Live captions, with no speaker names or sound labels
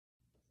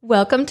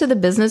Welcome to the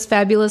Business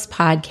Fabulous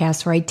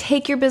podcast, where I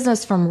take your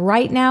business from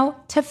right now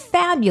to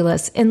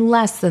fabulous in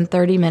less than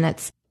 30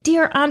 minutes.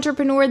 Dear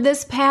entrepreneur,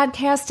 this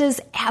podcast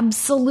is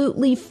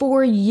absolutely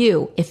for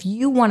you if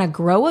you want to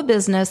grow a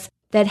business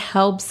that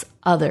helps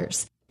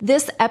others.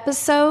 This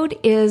episode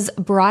is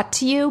brought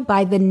to you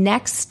by the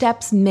Next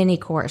Steps mini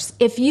course.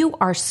 If you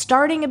are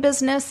starting a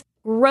business,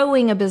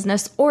 growing a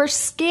business, or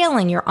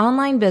scaling your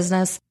online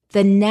business,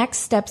 the Next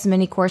Steps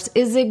mini course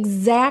is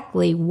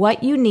exactly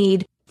what you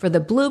need for the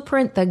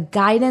blueprint, the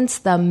guidance,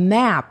 the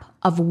map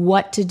of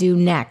what to do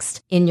next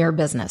in your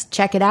business.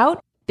 Check it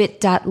out,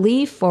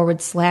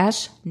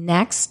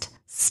 bit.ly/next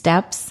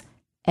steps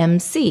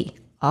MC,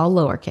 all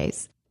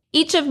lowercase.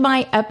 Each of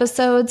my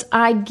episodes,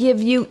 I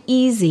give you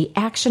easy,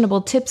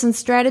 actionable tips and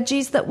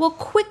strategies that will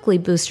quickly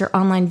boost your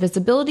online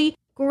visibility,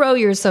 grow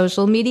your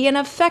social media, and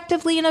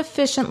effectively and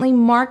efficiently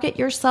market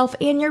yourself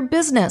and your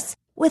business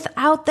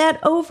without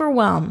that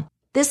overwhelm.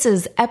 This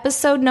is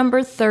episode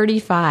number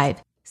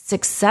 35.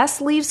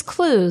 Success Leaves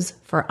Clues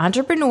for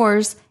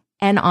Entrepreneurs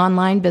and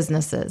Online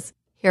Businesses.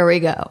 Here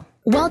we go.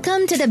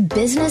 Welcome to the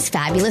Business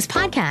Fabulous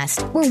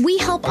podcast, where we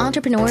help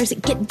entrepreneurs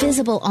get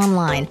visible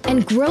online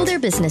and grow their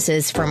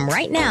businesses from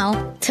right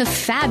now to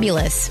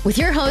fabulous with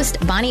your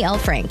host, Bonnie L.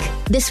 Frank.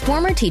 This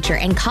former teacher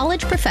and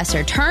college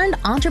professor turned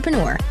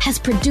entrepreneur has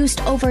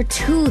produced over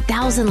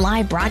 2,000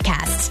 live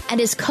broadcasts and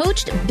has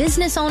coached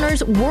business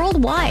owners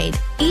worldwide.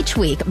 Each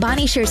week,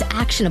 Bonnie shares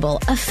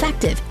actionable,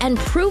 effective, and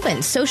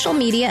proven social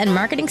media and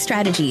marketing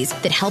strategies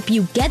that help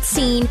you get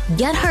seen,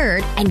 get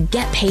heard, and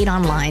get paid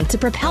online to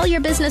propel your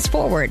business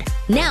forward.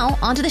 Now,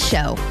 onto the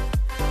show.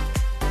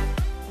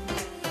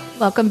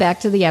 Welcome back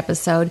to the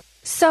episode.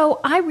 So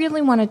I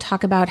really want to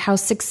talk about how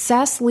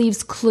success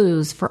leaves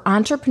clues for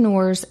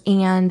entrepreneurs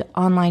and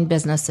online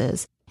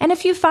businesses. And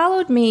if you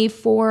followed me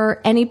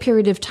for any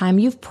period of time,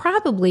 you've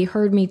probably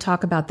heard me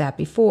talk about that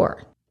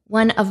before.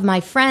 One of my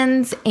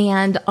friends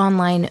and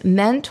online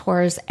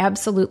mentors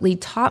absolutely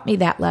taught me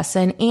that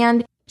lesson,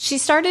 and she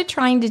started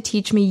trying to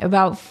teach me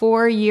about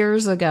 4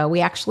 years ago. We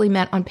actually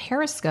met on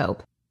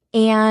Periscope.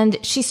 And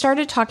she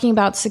started talking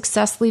about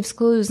success leaves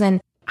clues,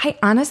 and I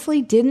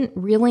honestly didn't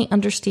really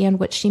understand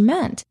what she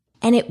meant.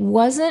 And it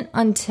wasn't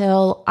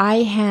until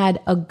I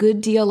had a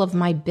good deal of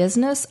my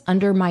business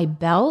under my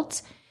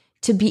belt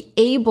to be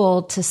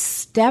able to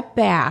step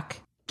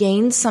back,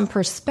 gain some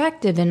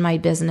perspective in my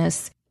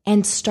business,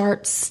 and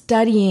start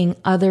studying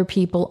other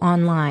people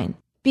online.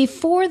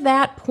 Before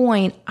that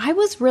point, I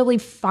was really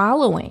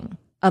following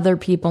other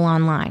people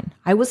online.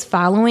 I was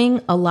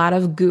following a lot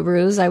of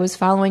gurus. I was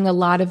following a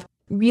lot of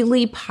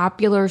really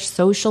popular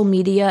social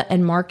media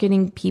and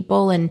marketing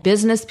people and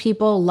business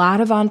people, a lot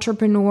of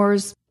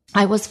entrepreneurs.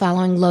 I was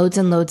following loads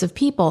and loads of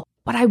people,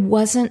 but I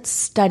wasn't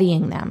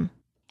studying them.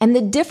 And the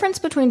difference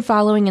between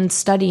following and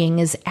studying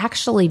is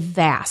actually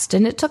vast,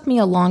 and it took me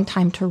a long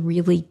time to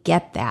really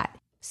get that.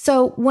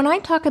 So when I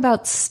talk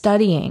about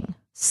studying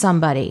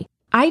somebody,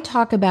 I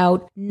talk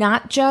about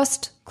not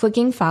just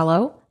clicking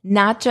follow,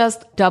 not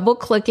just double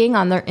clicking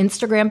on their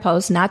Instagram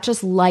post, not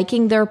just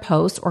liking their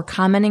post or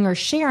commenting or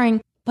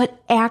sharing,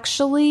 but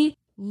actually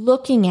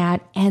looking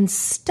at and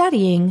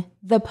studying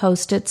the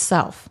post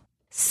itself,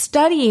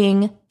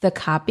 studying the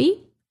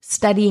copy,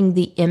 studying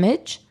the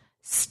image,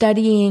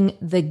 studying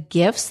the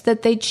GIFs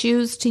that they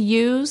choose to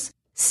use,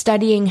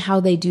 studying how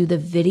they do the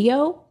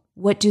video.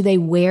 What do they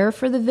wear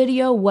for the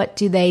video? What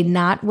do they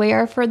not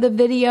wear for the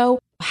video?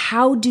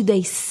 How do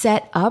they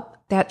set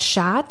up that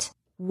shot?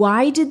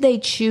 Why did they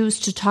choose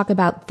to talk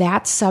about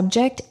that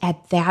subject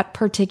at that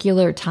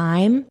particular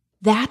time?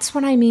 That's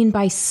what I mean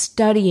by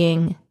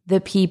studying the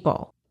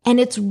people.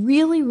 And it's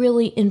really,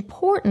 really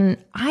important,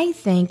 I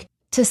think,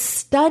 to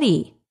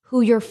study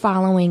who you're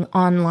following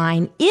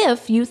online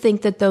if you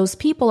think that those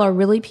people are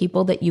really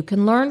people that you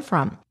can learn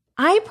from.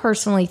 I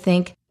personally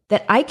think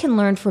that I can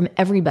learn from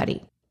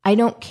everybody. I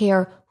don't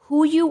care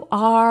who you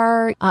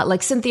are.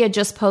 Like Cynthia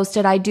just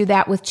posted, I do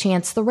that with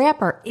Chance the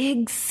Rapper.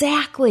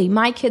 Exactly.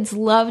 My kids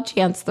love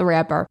Chance the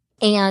Rapper.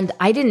 And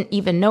I didn't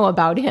even know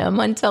about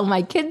him until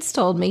my kids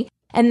told me.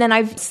 And then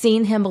I've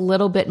seen him a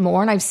little bit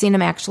more, and I've seen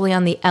him actually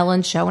on the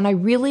Ellen Show, and I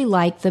really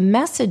like the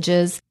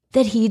messages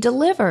that he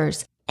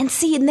delivers. And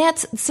see, and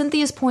that's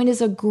Cynthia's point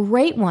is a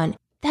great one.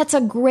 That's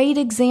a great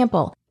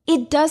example.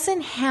 It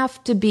doesn't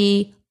have to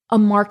be a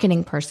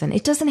marketing person.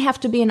 It doesn't have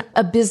to be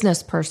a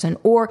business person,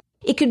 or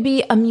it could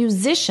be a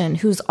musician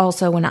who's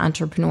also an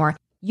entrepreneur.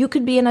 You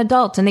could be an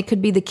adult, and it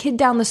could be the kid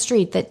down the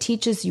street that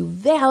teaches you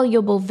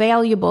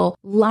valuable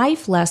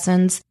life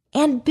lessons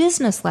and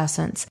business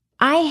lessons.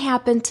 I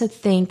happen to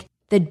think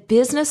that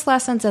business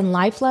lessons and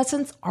life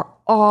lessons are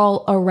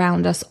all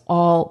around us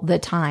all the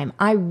time.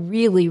 I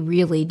really,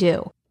 really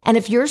do. And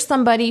if you're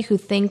somebody who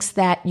thinks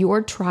that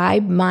your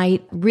tribe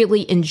might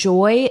really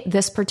enjoy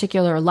this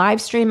particular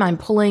live stream, I'm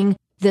pulling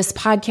this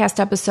podcast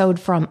episode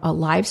from a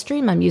live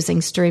stream. I'm using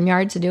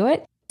StreamYard to do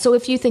it. So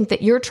if you think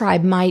that your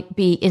tribe might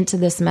be into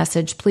this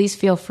message, please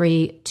feel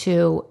free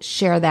to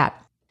share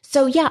that.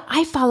 So yeah,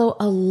 I follow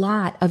a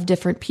lot of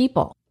different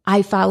people.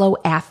 I follow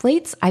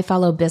athletes. I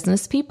follow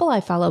business people.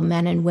 I follow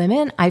men and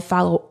women. I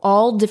follow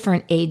all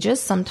different ages.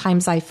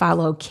 Sometimes I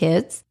follow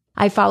kids.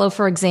 I follow,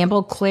 for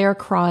example, Claire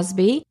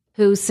Crosby,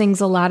 who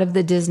sings a lot of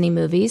the Disney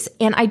movies.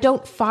 And I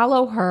don't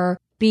follow her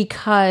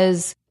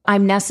because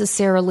I'm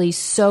necessarily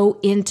so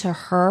into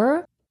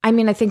her. I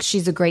mean, I think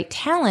she's a great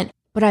talent,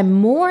 but I'm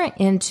more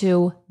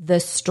into the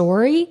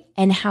story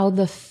and how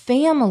the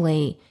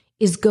family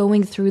is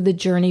going through the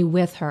journey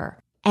with her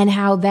and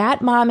how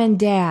that mom and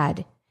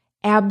dad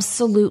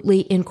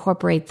absolutely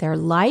incorporate their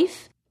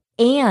life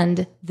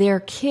and their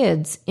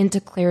kids into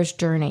Claire's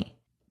journey,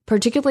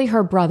 particularly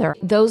her brother.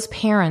 Those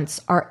parents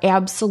are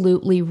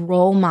absolutely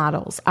role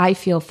models, I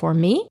feel, for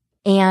me,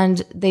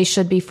 and they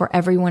should be for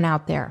everyone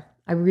out there.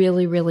 I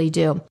really, really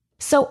do.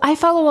 So I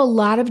follow a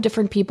lot of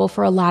different people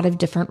for a lot of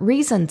different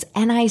reasons,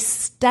 and I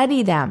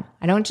study them.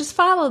 I don't just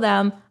follow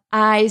them,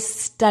 I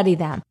study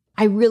them.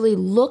 I really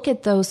look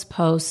at those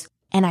posts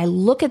and I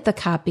look at the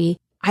copy.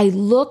 I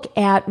look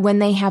at when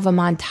they have a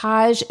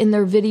montage in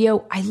their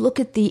video. I look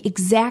at the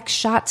exact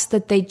shots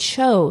that they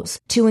chose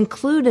to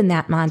include in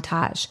that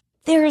montage.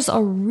 There's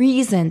a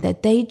reason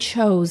that they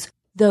chose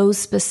those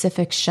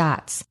specific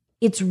shots.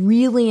 It's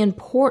really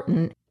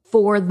important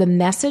for the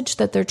message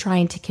that they're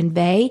trying to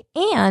convey,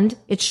 and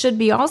it should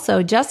be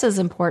also just as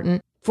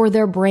important for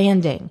their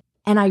branding.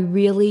 And I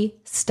really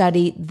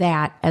study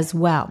that as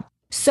well.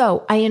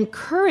 So I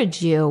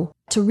encourage you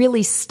to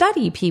really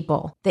study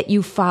people that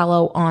you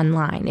follow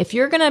online. If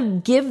you're going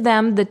to give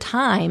them the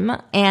time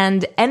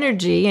and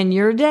energy in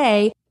your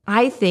day,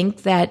 I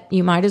think that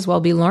you might as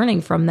well be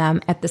learning from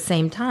them at the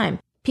same time.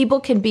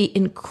 People can be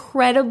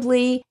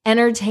incredibly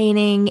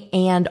entertaining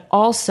and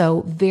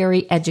also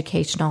very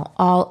educational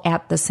all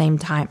at the same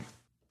time.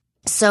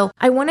 So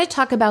I want to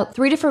talk about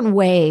 3 different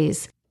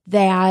ways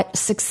that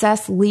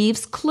success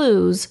leaves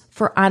clues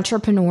for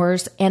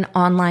entrepreneurs and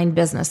online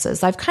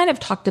businesses. I've kind of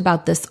talked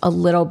about this a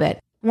little bit.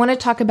 I want to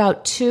talk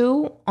about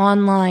 2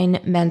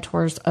 online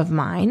mentors of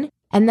mine,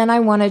 and then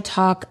I want to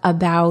talk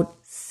about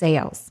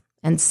sales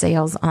and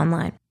sales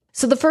online.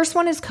 So the first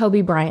one is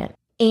Kobe Bryant.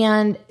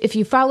 And if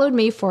you followed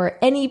me for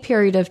any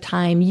period of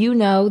time, you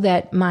know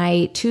that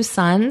my 2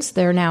 sons,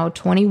 they're now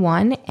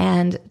 21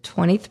 and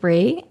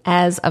 23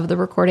 as of the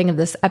recording of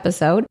this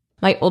episode.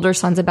 My older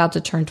son's about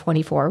to turn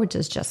 24, which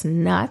is just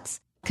nuts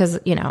because,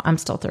 I'm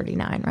still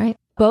 39, right?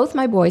 Both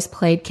my boys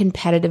played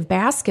competitive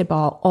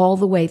basketball all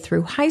the way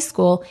through high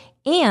school,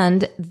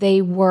 and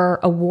they were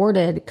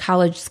awarded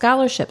college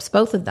scholarships,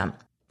 both of them.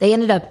 They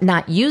ended up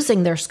not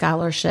using their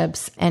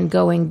scholarships and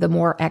going the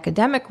more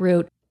academic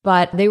route,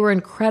 but they were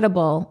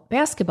incredible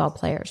basketball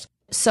players.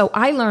 So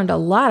I learned a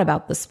lot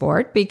about the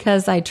sport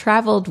because I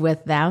traveled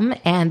with them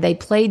and they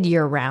played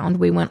year round.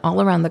 We went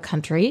all around the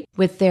country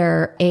with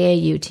their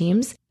AAU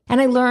teams. And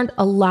I learned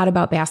a lot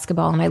about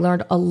basketball, and I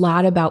learned a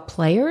lot about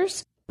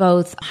players,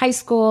 both high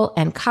school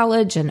and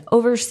college and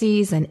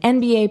overseas and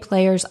NBA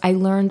players. I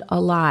learned a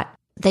lot.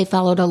 They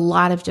followed a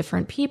lot of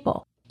different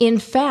people. In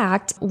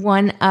fact,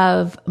 one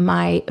of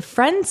my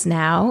friends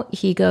now,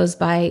 he goes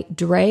by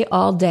Dre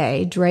All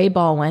Day, Dre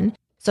Baldwin.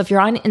 So if you're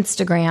on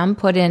Instagram,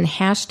 put in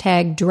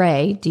hashtag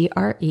Dre,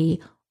 D-R-E,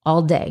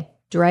 all day,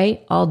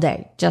 Dre All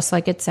Day, just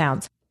like it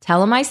sounds.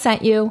 Tell him I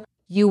sent you.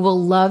 You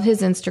will love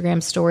his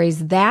Instagram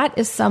stories. That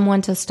is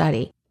someone to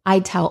study.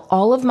 I tell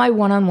all of my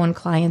one-on-one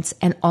clients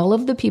and all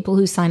of the people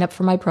who sign up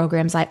for my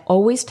programs, I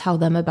always tell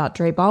them about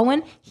Dre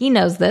Baldwin. He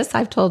knows this.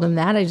 I've told him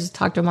that. I just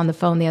talked to him on the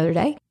phone the other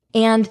day.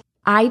 And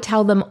I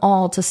tell them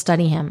all to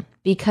study him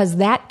because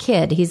that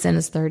kid, he's in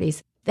his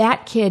 30s,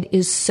 that kid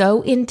is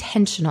so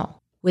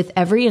intentional with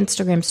every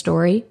Instagram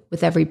story,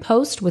 with every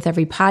post, with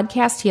every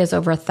podcast. He has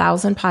over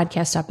 1,000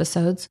 podcast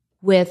episodes.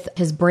 With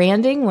his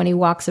branding when he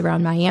walks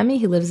around Miami.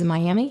 He lives in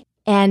Miami.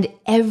 And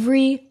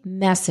every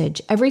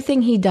message,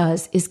 everything he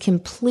does is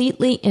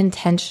completely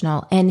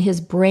intentional, and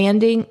his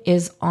branding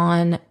is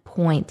on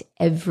point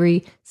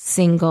every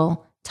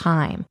single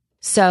time.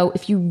 So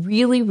if you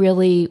really,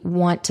 really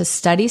want to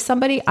study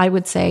somebody, I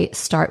would say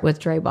start with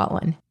Dre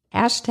Baldwin.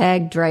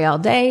 Hashtag Dre All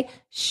Day.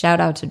 Shout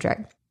out to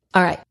Dre.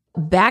 All right,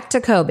 back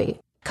to Kobe.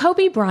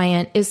 Kobe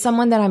Bryant is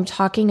someone that I'm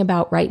talking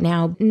about right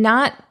now,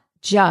 not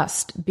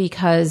just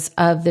because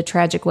of the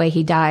tragic way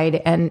he died.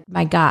 And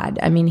my God,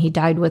 I mean, he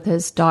died with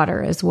his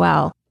daughter as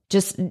well.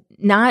 Just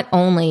not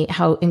only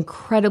how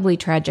incredibly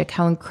tragic,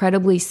 how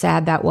incredibly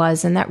sad that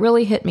was. And that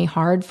really hit me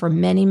hard for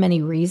many,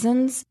 many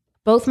reasons.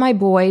 Both my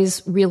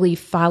boys really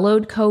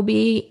followed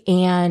Kobe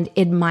and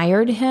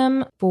admired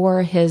him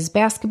for his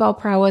basketball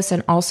prowess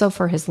and also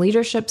for his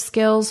leadership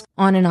skills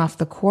on and off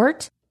the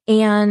court.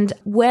 And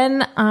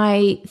when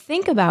I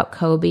think about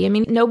Kobe, I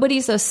mean,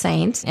 nobody's a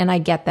saint, and I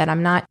get that.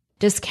 I'm not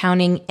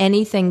discounting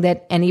anything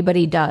that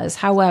anybody does.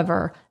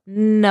 However,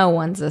 no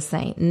one's a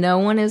saint. No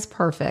one is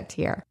perfect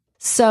here.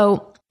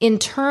 So in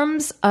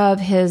terms of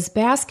his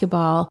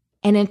basketball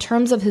and in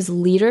terms of his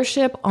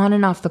leadership on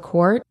and off the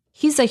court,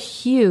 he's a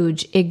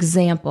huge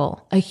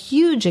example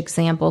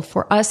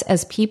for us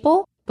as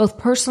people, both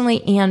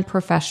personally and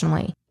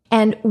professionally.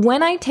 And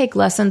when I take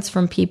lessons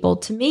from people,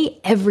 to me,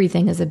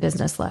 everything is a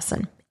business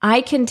lesson.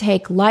 I can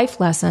take life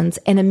lessons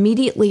and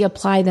immediately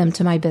apply them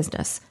to my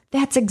business.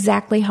 That's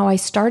exactly how I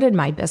started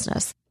my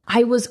business.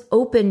 I was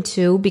open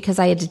to, because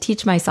I had to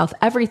teach myself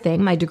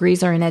everything, my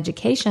degrees are in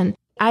education,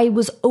 I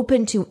was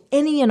open to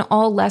any and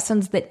all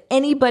lessons that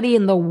anybody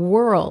in the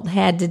world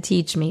had to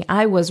teach me.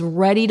 I was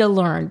ready to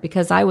learn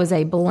because I was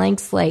a blank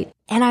slate,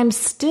 and I'm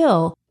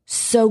still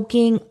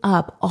soaking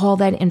up all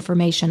that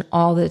information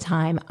all the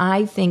time.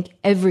 I think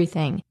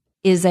everything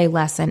is a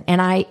lesson,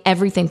 and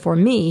everything for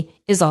me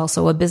is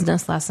also a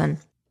business lesson.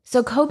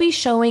 So Kobe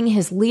showing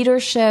his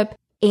leadership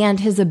and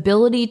his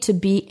ability to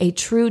be a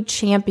true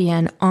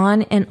champion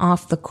on and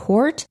off the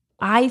court,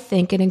 I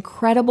think an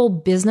incredible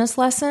business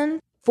lesson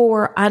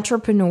for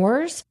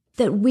entrepreneurs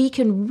that we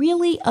can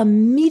really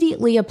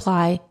immediately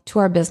apply to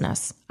our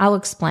business. I'll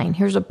explain.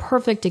 Here's a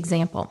perfect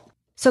example.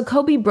 So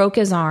Kobe broke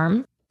his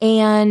arm,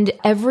 and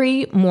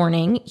every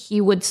morning he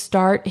would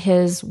start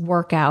his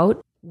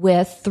workout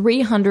with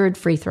 300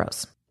 free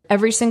throws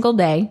every single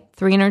day,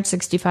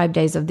 365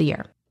 days of the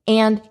year.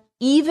 And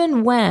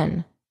even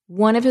when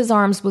one of his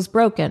arms was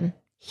broken,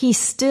 he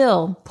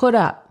still put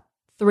up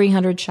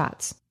 300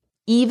 shots,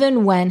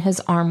 even when his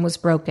arm was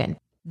broken.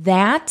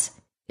 That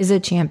is a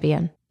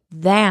champion.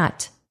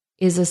 That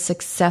is a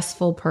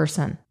successful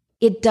person.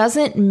 It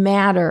doesn't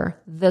matter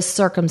the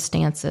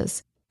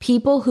circumstances.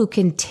 People who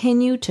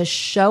continue to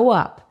show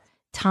up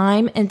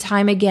time and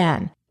time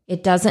again.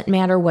 It doesn't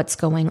matter what's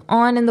going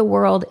on in the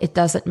world. It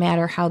doesn't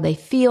matter how they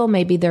feel.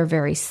 Maybe they're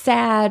very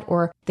sad,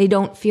 or they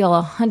don't feel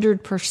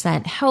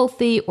 100%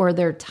 healthy, or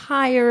they're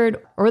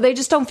tired, or they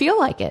just don't feel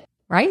like it,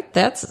 right?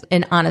 That's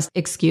an honest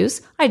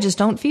excuse. I just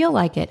don't feel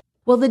like it.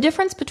 Well, the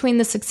difference between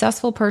the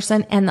successful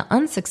person and the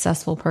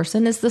unsuccessful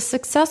person is the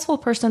successful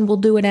person will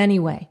do it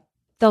anyway.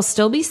 They'll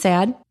still be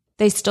sad.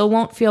 They still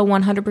won't feel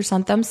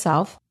 100%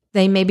 themselves.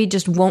 They maybe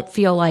just won't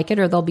feel like it,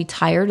 or they'll be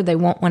tired, or they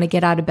won't want to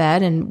get out of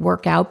bed and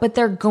work out, but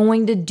they're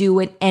going to do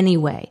it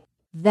anyway.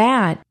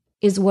 That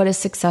is what a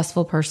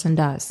successful person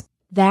does.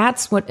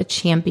 That's what a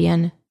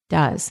champion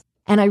does.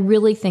 And I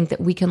really think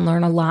that we can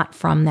learn a lot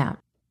from that.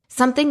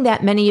 Something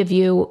that many of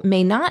you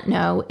may not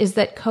know is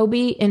that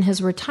Kobe, in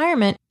his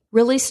retirement,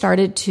 really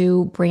started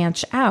to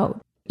branch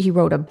out. He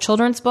wrote a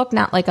children's book,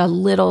 not like a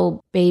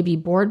little baby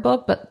board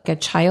book, but like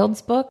a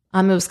child's book.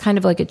 It was kind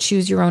of like a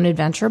choose your own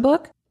adventure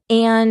book.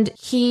 And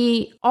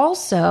he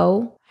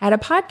also had a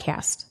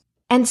podcast.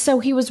 And so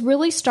he was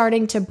really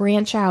starting to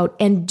branch out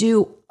and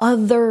do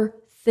other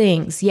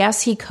things.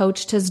 Yes, he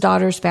coached his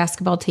daughter's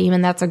basketball team,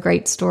 and that's a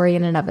great story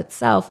in and of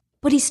itself.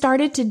 But he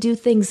started to do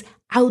things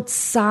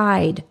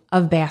outside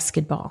of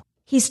basketball.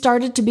 He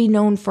started to be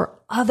known for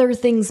other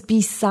things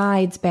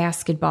besides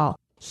basketball.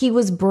 He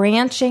was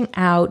branching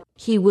out.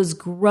 He was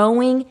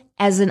growing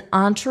as an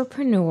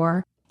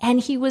entrepreneur, and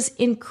he was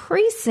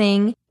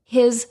increasing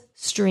his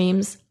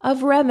streams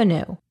of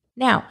revenue.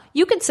 Now,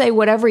 you could say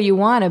whatever you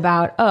want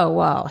about, oh,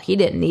 well, he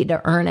didn't need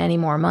to earn any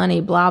more money,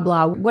 blah,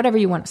 blah, whatever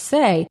you want to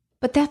say,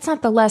 but that's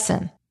not the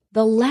lesson.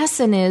 The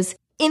lesson is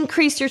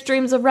increase your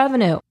streams of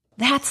revenue.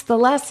 That's the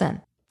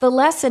lesson. The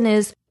lesson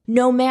is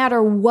no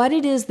matter what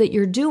it is that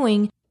you're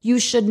doing, you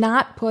should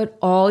not put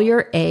all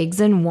your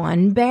eggs in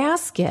one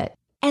basket.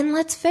 And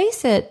let's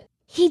face it,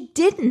 he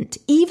didn't.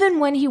 Even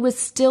when he was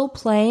still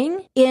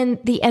playing in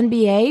the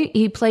NBA,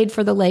 he played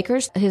for the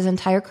Lakers his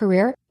entire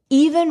career.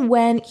 Even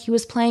when he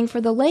was playing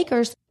for the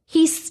Lakers,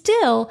 he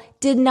still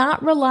did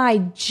not rely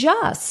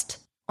just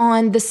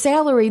on the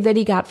salary that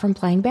he got from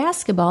playing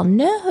basketball.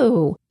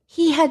 No,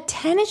 he had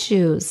tennis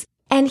shoes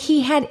and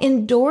he had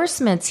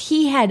endorsements.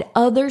 He had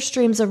other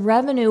streams of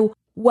revenue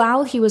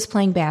while he was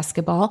playing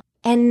basketball.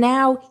 And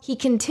now he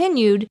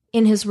continued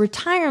in his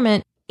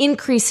retirement,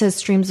 increase his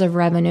streams of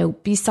revenue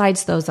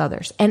besides those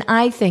others. And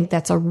I think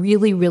that's a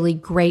really, really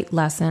great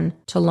lesson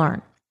to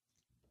learn.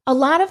 A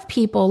lot of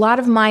people, a lot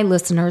of my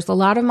listeners, a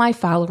lot of my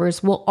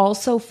followers will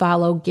also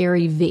follow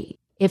Gary Vee.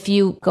 If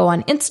you go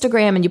on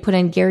Instagram and you put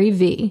in Gary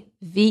Vee,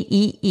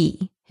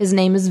 V-E-E, his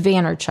name is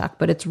Vaynerchuk,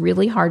 but it's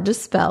really hard to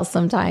spell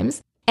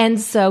sometimes.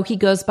 And so he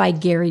goes by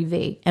Gary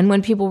Vee. And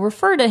when people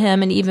refer to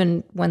him, and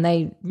even when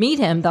they meet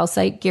him, they'll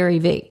say Gary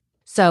Vee.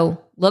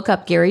 So look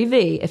up Gary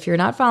Vee if you're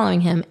not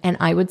following him. And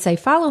I would say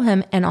follow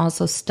him and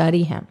also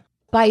study him.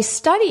 By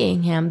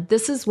studying him,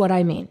 this is what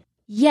I mean.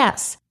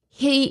 Yes,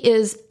 he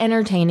is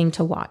entertaining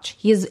to watch.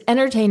 He is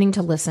entertaining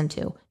to listen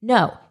to.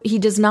 No, he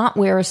does not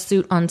wear a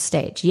suit on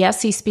stage.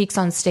 Yes, he speaks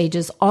on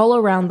stages all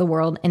around the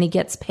world and he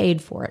gets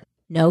paid for it.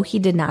 No, he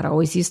did not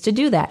always used to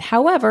do that.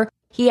 However,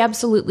 he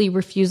absolutely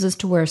refuses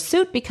to wear a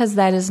suit because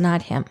that is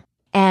not him.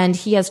 And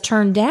he has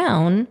turned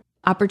down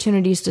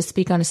opportunities to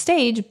speak on a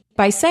stage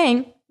by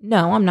saying,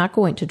 no, I'm not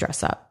going to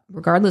dress up,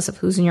 regardless of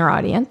who's in your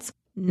audience.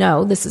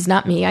 No, this is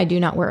not me. I do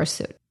not wear a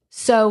suit.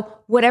 So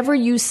whatever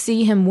you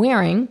see him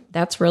wearing,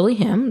 that's really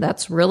him.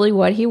 That's really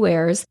what he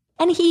wears.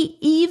 And he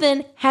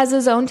even has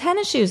his own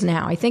tennis shoes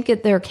now. I think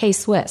they're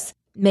K-Swiss.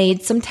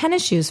 Made some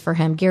tennis shoes for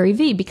him, Gary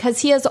Vee, because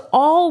he has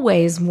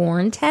always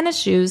worn tennis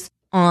shoes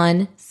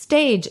on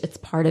stage. It's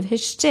part of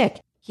his shtick.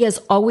 He has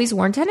always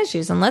worn tennis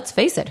shoes. And let's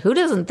face it, who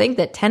doesn't think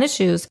that tennis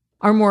shoes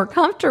are more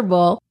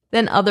comfortable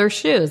than other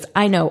shoes.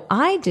 I know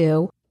I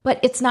do, but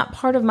it's not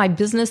part of my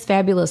Business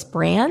Fabulous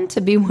brand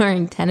to be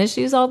wearing tennis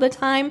shoes all the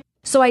time.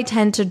 So I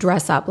tend to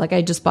dress up. Like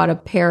I just bought a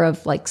pair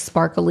of like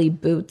sparkly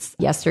boots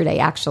yesterday,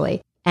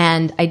 actually.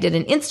 And I did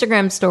an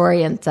Instagram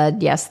story and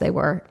said, yes, they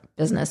were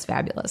Business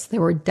Fabulous. They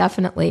were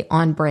definitely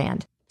on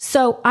brand.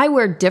 So I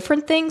wear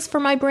different things for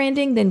my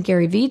branding than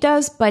Gary Vee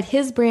does, but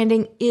his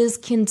branding is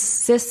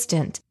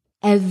consistent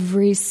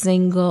every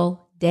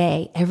single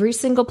day, every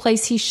single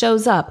place he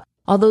shows up.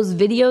 All those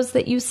videos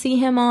that you see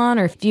him on,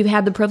 or if you've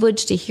had the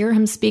privilege to hear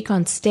him speak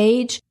on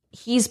stage,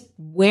 he's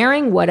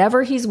wearing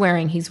whatever he's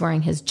wearing. He's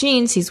wearing his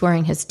jeans, he's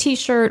wearing his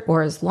t-shirt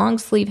or his long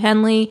sleeve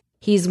Henley.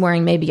 He's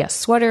wearing maybe a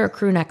sweater, a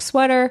crew neck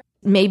sweater.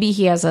 Maybe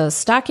he has a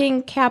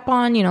stocking cap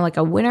on, like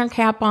a winter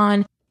cap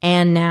on.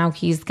 And now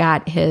he's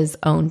got his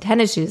own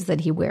tennis shoes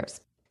that he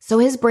wears. So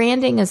his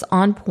branding is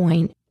on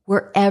point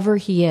wherever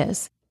he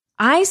is.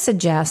 I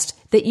suggest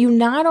that you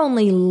not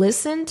only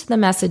listen to the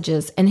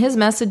messages, and his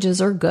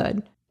messages are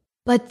good,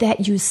 but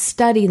that you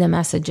study the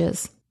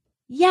messages.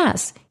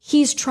 Yes,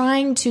 he's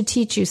trying to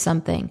teach you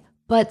something,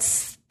 but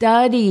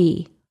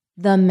study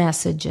the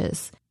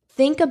messages.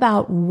 Think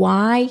about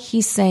why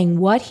he's saying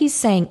what he's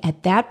saying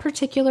at that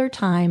particular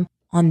time,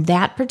 on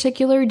that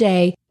particular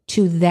day,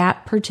 to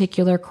that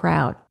particular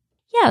crowd.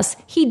 Yes,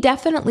 he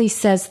definitely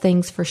says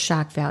things for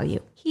shock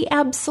value. He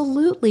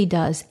absolutely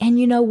does. And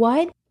you know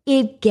what?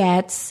 It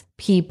gets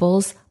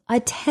people's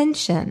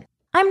attention.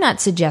 I'm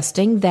not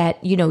suggesting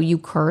that, you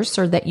curse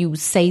or that you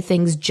say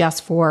things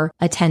just for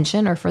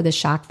attention or for the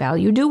shock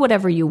value. Do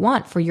whatever you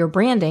want for your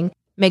branding.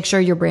 Make sure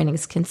your branding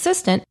is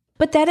consistent.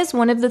 But that is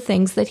one of the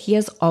things that he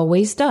has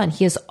always done.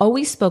 He has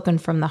always spoken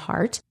from the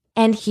heart,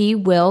 and he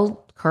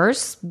will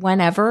curse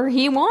whenever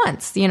he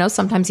wants.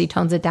 Sometimes he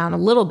tones it down a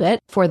little bit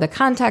for the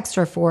context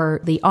or for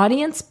the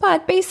audience,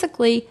 but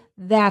basically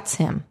that's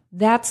him.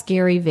 That's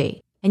Gary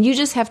Vee. And you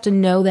just have to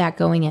know that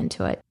going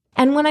into it.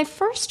 And when I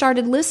first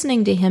started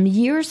listening to him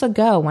years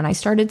ago, when I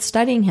started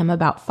studying him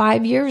about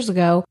 5 years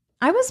ago,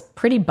 I was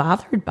pretty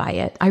bothered by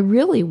it. I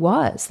really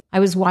was.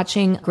 I was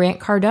watching Grant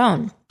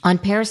Cardone on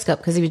Periscope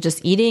because he was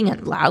just eating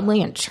and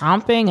loudly and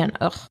chomping and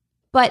ugh.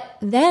 But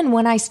then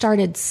when I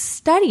started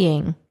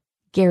studying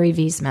Gary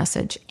Vee's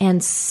message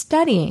and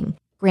studying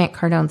Grant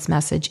Cardone's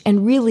message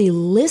and really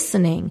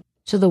listening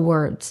to the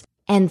words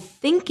and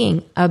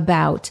thinking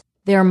about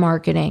their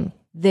marketing,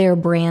 their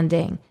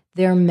branding,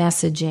 their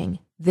messaging,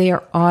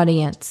 their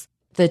audience,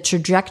 the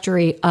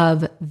trajectory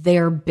of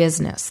their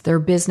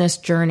business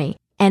journey.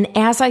 And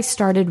as I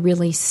started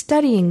really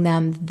studying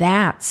them,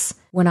 that's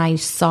when I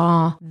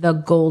saw the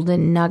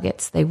golden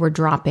nuggets they were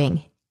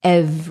dropping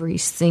every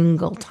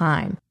single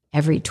time.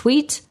 Every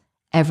tweet,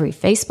 every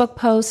Facebook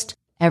post,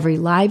 every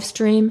live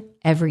stream,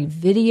 every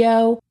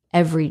video,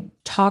 every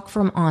talk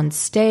from on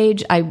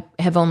stage. I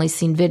have only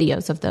seen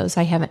videos of those.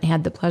 I haven't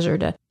had the pleasure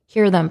to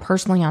hear them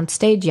personally on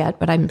stage yet,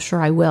 but I'm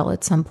sure I will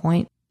at some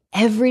point.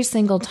 Every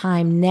single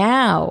time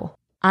now,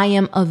 I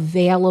am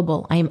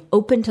available. I am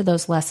open to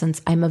those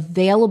lessons. I'm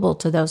available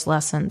to those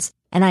lessons.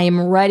 And I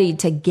am ready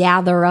to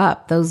gather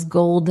up those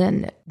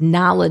golden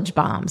knowledge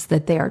bombs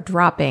that they are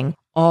dropping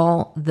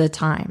all the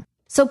time.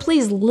 So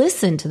please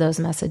listen to those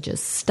messages,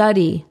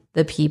 study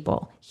the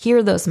people,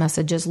 hear those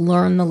messages,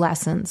 learn the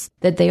lessons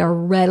that they are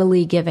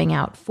readily giving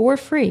out for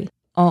free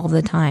all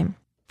the time.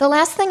 The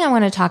last thing I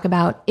want to talk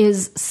about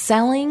is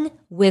selling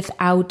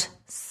without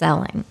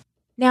selling.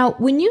 Now,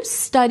 when you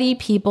study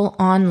people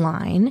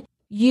online,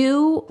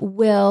 you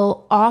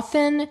will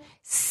often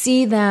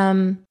see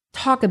them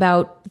talk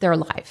about their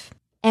life.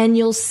 And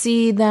you'll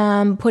see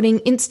them putting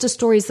Insta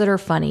stories that are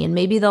funny, and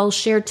maybe they'll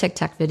share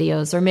TikTok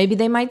videos, or maybe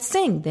they might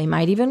sing. They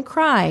might even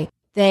cry.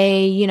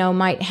 They,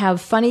 might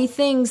have funny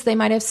things. They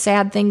might have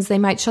sad things. They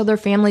might show their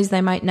families.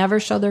 They might never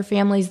show their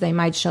families. They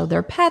might show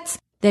their pets.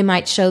 They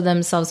might show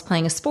themselves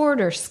playing a sport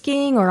or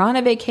skiing or on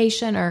a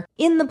vacation or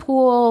in the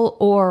pool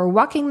or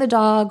walking the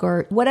dog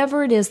or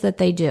whatever it is that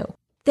they do.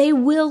 They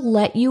will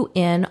let you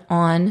in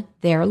on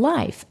their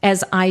life,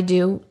 as I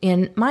do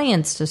in my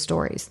Insta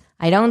stories.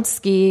 I don't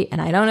ski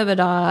and I don't have a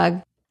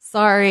dog.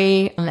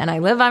 Sorry. And I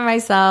live by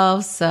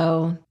myself.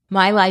 So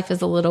my life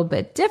is a little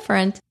bit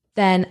different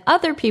than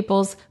other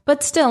people's,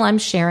 but still I'm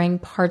sharing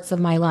parts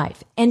of my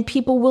life. And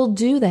people will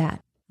do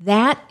that.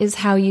 That is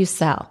how you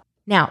sell.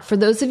 Now, for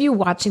those of you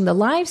watching the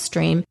live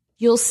stream,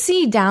 you'll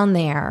see down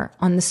there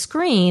on the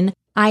screen,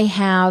 I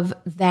have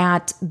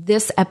that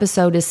this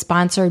episode is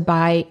sponsored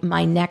by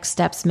my Next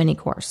Steps mini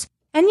course.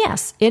 And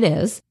yes, it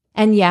is.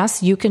 And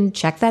yes, you can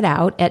check that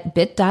out at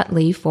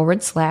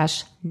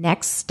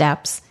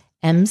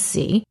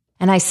bit.ly/nextstepsmc.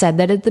 And I said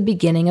that at the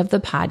beginning of the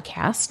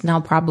podcast, and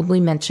I'll probably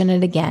mention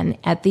it again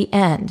at the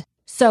end.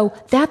 So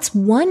that's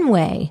one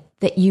way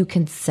that you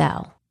can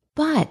sell.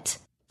 But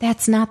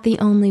that's not the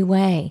only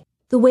way.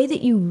 The way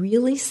that you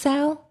really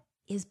sell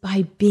is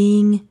by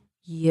being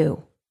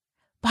you.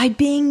 By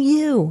being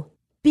you.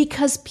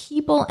 Because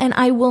people, and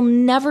I will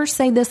never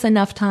say this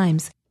enough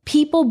times,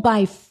 people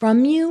buy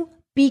from you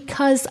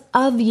because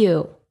of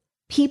you.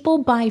 People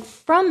buy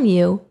from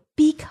you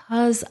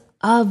because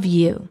of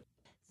you.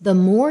 the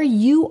more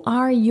you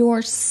are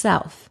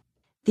yourself,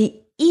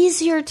 the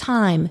easier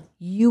time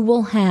you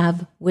will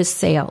have with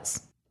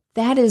sales.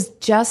 That is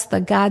just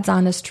the God's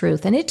honest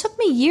truth. And it took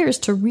me years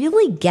to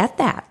really get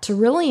that, to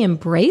really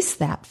embrace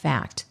that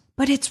fact.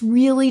 But it's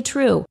really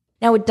true.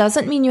 Now, it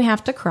doesn't mean you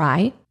have to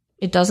cry.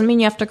 It doesn't mean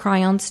you have to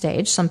cry on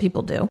stage. Some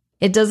people do.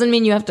 It doesn't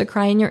mean you have to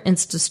cry in your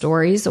Insta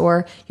stories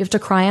or you have to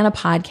cry on a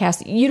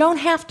podcast. You don't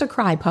have to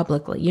cry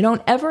publicly. You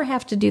don't ever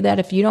have to do that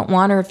if you don't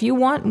want, or if you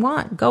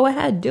want, go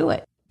ahead, do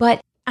it.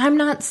 But I'm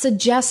not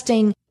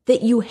suggesting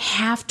that you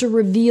have to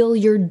reveal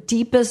your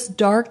deepest,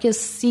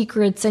 darkest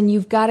secrets and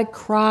you've got to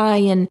cry,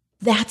 and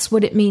that's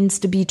what it means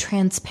to be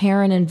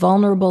transparent and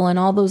vulnerable and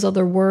all those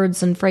other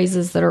words and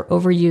phrases that are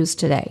overused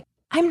today.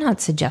 I'm not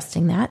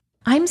suggesting that.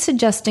 I'm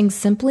suggesting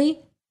simply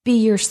be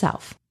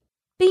yourself.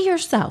 Be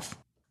yourself.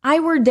 I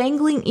wear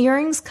dangling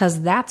earrings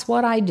because that's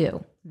what I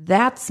do.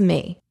 That's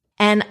me.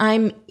 And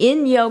I'm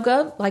in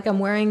yoga, like I'm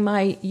wearing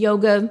my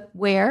yoga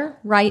wear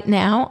right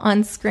now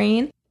on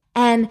screen.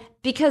 And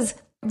because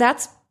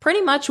that's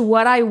pretty much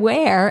what I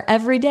wear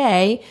every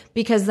day,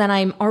 because then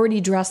I'm already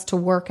dressed to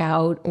work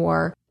out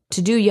or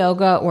to do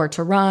yoga or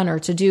to run or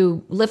to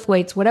do lift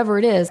weights, whatever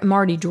it is. I'm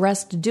already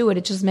dressed to do it.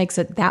 It just makes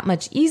it that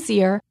much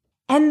easier.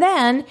 And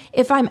then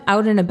if I'm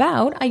out and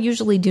about, I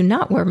usually do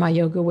not wear my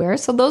yoga wear.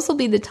 So those will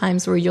be the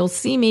times where you'll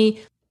see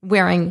me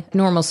wearing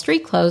normal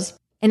street clothes.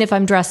 And if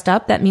I'm dressed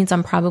up, that means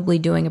I'm probably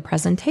doing a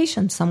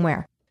presentation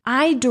somewhere.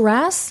 I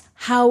dress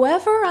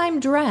however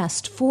I'm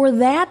dressed for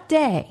that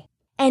day.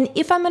 And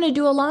if I'm going to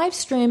do a live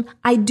stream,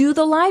 I do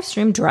the live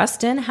stream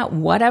dressed in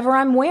whatever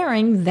I'm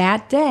wearing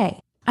that day.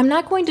 I'm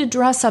not going to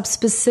dress up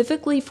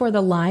specifically for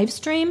the live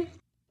stream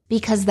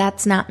because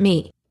that's not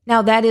me.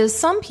 Now, that is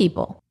some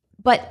people.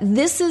 But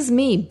this is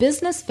me.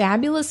 Business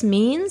Fabulous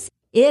means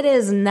it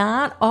is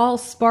not all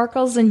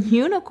sparkles and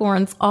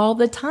unicorns all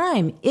the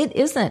time. It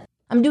isn't.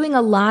 I'm doing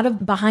a lot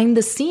of behind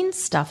the scenes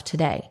stuff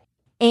today.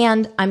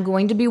 And I'm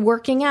going to be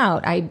working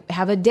out. I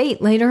have a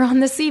date later on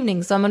this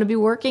evening, so I'm going to be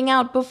working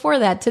out before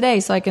that today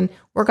so I can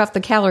work off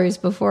the calories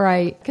before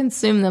I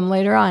consume them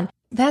later on.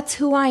 That's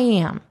who I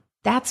am.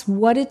 That's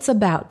what it's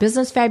about.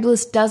 Business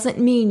Fabulous doesn't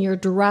mean you're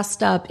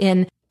dressed up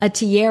in a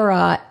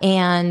tiara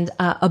and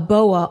a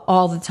boa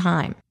all the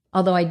time.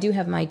 Although I do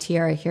have my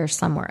tiara here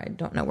somewhere. I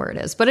don't know where it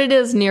is, but it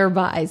is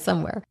nearby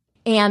somewhere.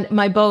 And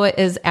my boa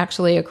is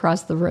actually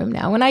across the room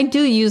now. And I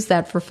do use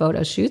that for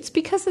photo shoots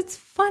because it's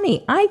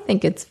funny. I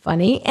think it's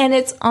funny and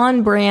it's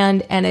on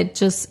brand and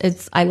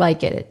I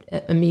like it.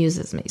 It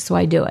amuses me. So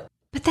I do it.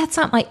 But that's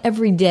not my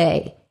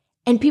everyday.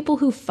 And people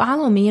who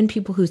follow me and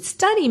people who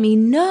study me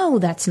know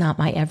that's not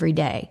my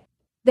everyday.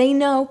 They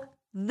know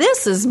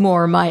this is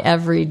more my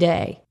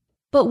everyday.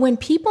 But when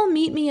people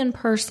meet me in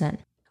person,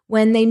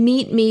 when they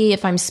meet me,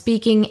 if I'm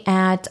speaking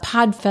at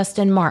PodFest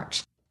in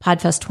March,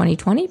 PodFest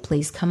 2020,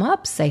 please come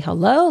up, say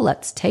hello,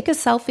 let's take a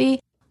selfie.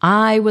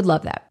 I would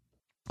love that.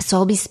 So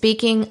I'll be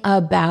speaking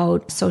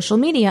about social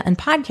media and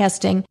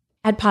podcasting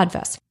at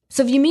PodFest.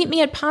 So if you meet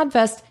me at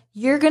PodFest,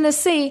 you're going to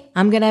see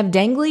I'm going to have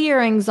dangly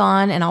earrings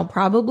on and I'll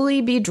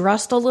probably be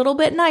dressed a little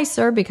bit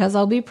nicer because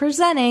I'll be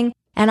presenting,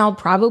 and I'll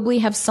probably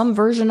have some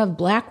version of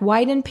black,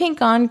 white, and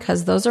pink on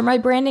because those are my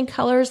branding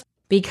colors,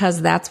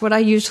 because that's what I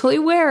usually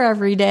wear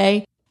every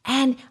day.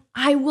 And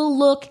I will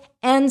look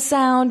and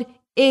sound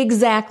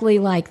exactly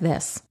like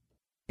this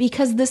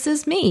because this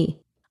is me.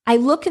 I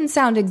look and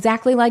sound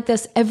exactly like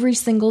this every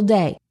single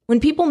day. When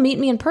people meet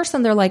me in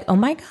person, they're like, oh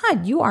my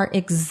God, you are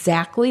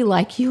exactly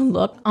like you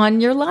look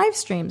on your live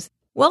streams.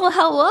 Well,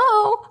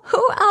 hello.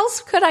 Who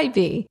else could I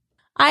be?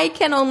 I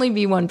can only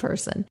be one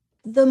person.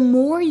 The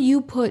more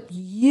you put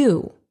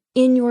you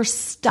in your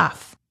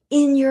stuff,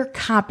 in your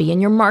copy,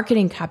 in your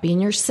marketing copy,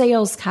 in your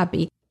sales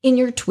copy, in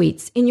your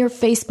tweets, in your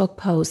Facebook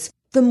posts,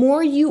 the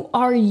more you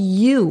are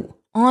you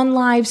on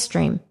live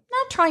stream,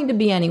 not trying to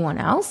be anyone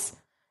else,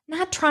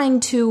 not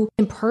trying to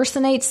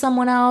impersonate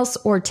someone else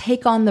or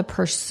take on the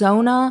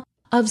persona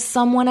of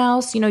someone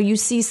else. You know, you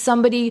see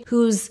somebody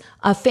who's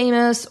a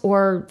famous,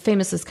 or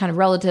famous is kind of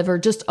relative, or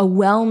just a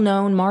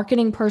well-known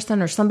marketing person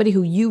or somebody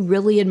who you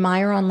really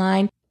admire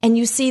online, and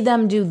you see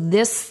them do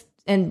this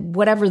and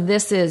whatever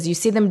this is, you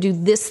see them do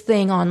this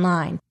thing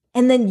online.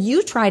 And then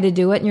you try to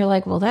do it and you're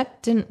like, well,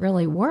 that didn't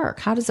really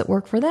work. How does it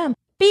work for them?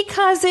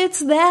 Because it's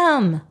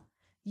them.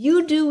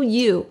 You do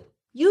you.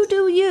 You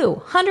do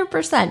you.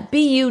 100%.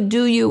 Be you,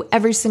 do you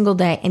every single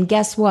day. And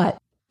guess what?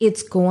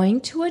 It's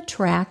going to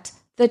attract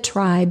the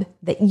tribe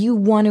that you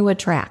want to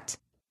attract.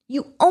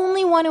 You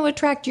only want to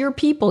attract your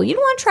people. You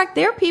don't want to attract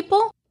their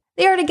people.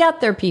 They already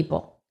got their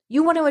people.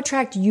 You want to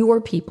attract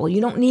your people. You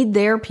don't need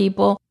their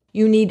people.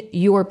 You need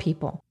your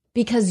people.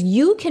 Because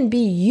you can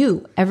be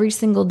you every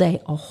single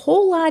day a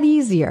whole lot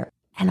easier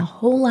and a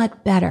whole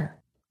lot better.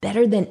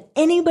 Better than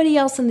anybody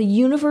else in the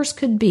universe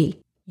could be.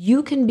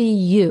 You can be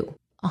you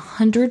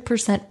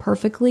 100%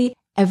 perfectly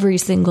every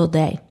single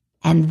day.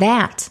 And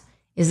that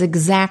is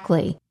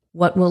exactly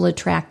what will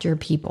attract your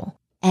people.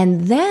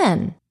 And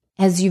then,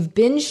 as you've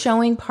been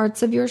showing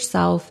parts of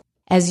yourself,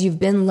 as you've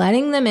been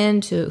letting them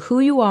into who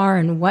you are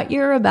and what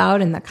you're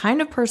about and the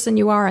kind of person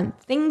you are and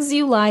things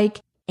you like,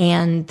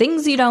 and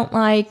things you don't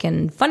like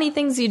and funny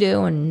things you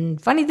do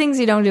and funny things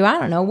you don't do. I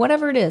don't know,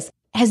 whatever it is.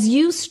 As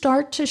you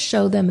start to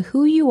show them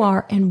who you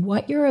are and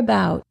what you're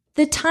about,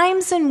 the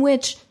times in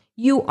which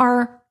you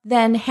are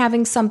then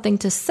having something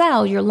to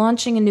sell, you're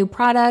launching a new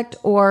product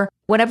or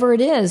whatever it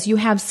is, you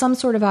have some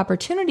sort of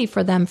opportunity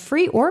for them,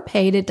 free or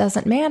paid, it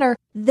doesn't matter.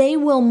 They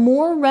will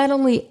more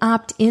readily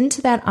opt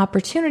into that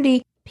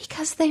opportunity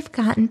because they've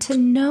gotten to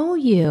know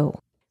you.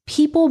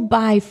 People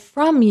buy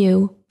from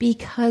you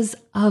because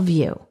of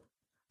you.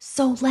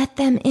 So let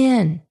them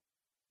in.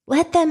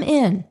 Let them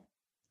in.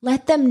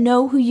 Let them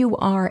know who you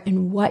are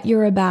and what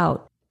you're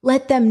about.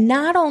 Let them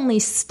not only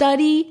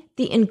study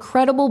the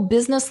incredible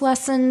business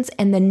lessons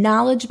and the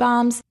knowledge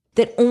bombs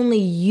that only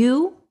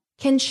you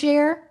can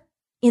share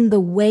in the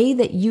way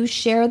that you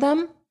share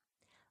them,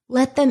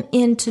 let them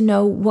in to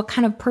know what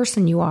kind of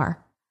person you are.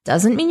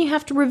 Doesn't mean you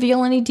have to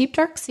reveal any deep,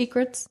 dark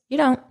secrets. You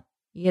don't.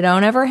 You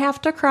don't ever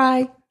have to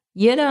cry.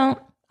 You don't.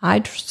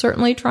 I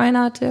certainly try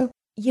not to.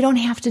 You don't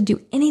have to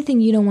do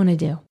anything you don't want to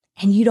do.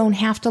 And you don't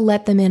have to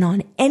let them in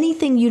on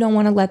anything you don't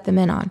want to let them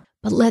in on.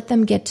 But let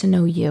them get to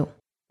know you.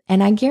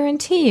 And I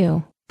guarantee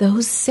you,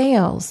 those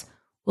sales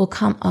will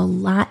come a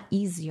lot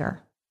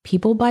easier.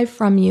 People buy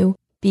from you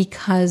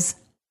because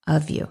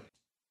of you.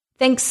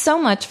 Thanks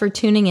so much for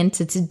tuning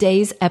into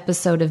today's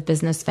episode of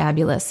Business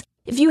Fabulous.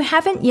 If you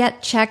haven't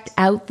yet checked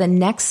out the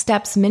Next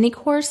Steps mini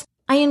course,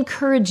 I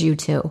encourage you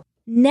to.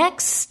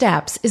 Next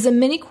Steps is a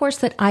mini course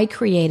that I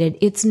created.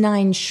 It's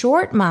 9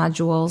 short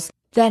modules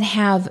that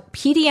have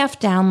PDF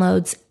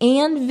downloads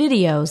and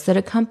videos that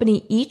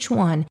accompany each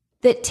one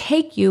that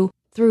take you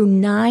through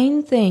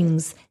 9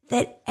 things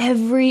that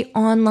every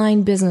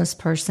online business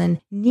person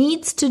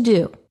needs to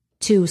do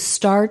to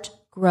start,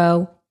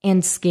 grow,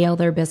 and scale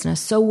their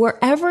business. So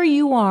wherever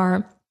you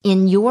are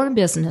in your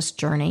business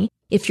journey,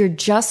 if you're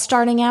just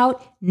starting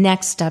out,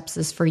 Next Steps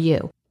is for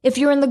you. If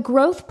you're in the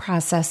growth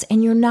process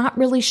and you're not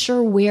really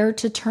sure where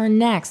to turn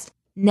next,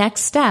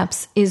 Next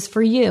Steps is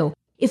for you.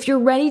 If you're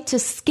ready to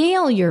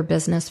scale your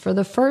business for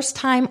the first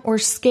time or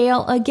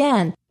scale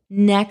again,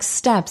 Next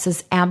Steps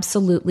is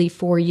absolutely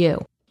for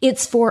you.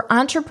 It's for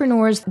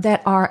entrepreneurs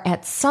that are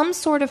at some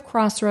sort of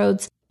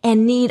crossroads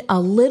and need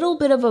a little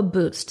bit of a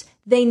boost.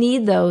 They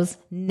need those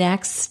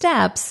next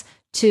steps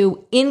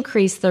to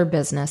increase their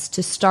business,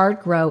 to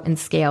start, grow, and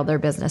scale their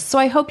business. So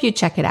I hope you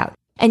check it out.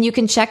 And you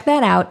can check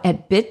that out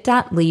at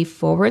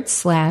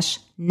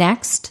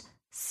bit.ly/Next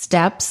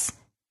Steps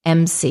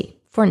MC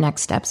for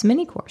Next Steps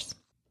mini course.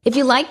 If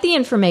you like the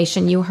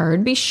information you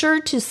heard, be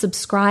sure to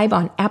subscribe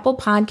on Apple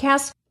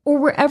Podcasts or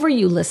wherever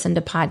you listen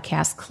to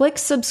podcasts. Click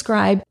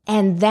subscribe,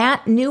 and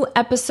that new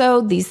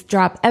episode, these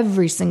drop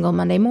every single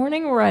Monday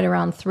morning right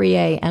around 3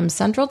 a.m.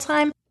 Central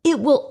Time. It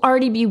will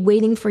already be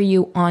waiting for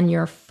you on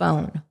your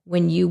phone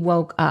when you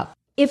woke up.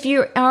 If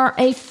you are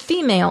a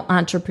female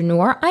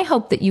entrepreneur, I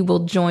hope that you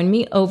will join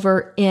me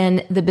over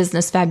in the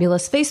Business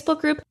Fabulous Facebook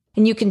group,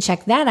 and you can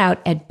check that out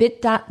at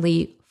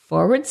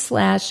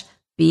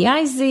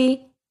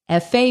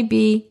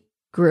bit.ly/BIZFAB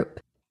group.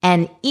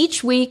 And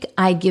each week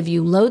I give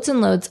you loads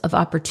and loads of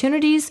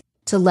opportunities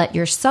to let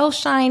yourself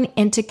shine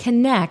and to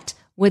connect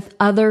with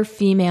other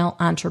female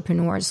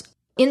entrepreneurs.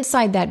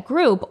 Inside that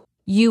group,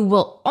 you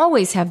will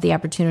always have the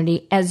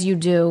opportunity, as you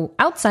do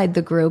outside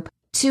the group,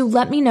 to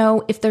let me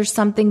know if there's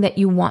something that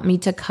you want me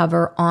to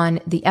cover on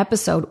the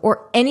episode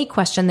or any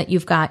question that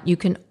you've got. You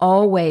can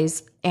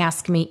always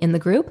ask me in the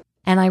group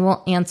and I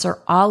will answer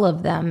all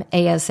of them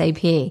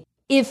ASAP.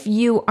 If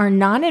you are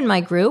not in my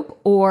group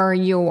or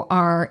you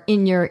are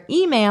in your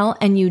email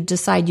and you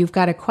decide you've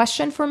got a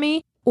question for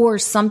me or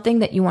something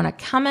that you want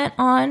to comment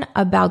on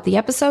about the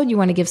episode, you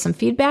want to give some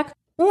feedback,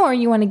 or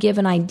you want to give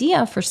an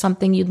idea for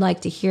something you'd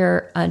like to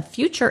hear a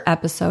future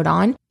episode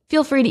on,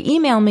 feel free to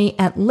email me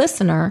at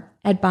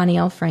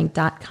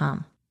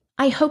listener@bonnielfrank.com.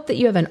 I hope that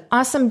you have an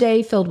awesome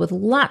day filled with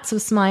lots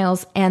of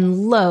smiles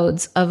and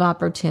loads of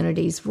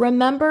opportunities.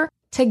 Remember,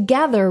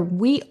 together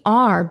we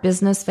are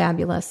Business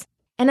Fabulous.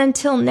 And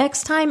until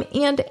next time,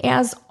 and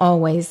as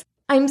always,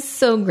 I'm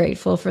so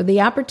grateful for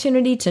the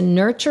opportunity to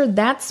nurture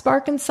that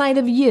spark inside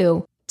of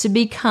you to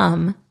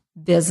become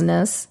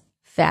Business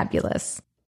Fabulous.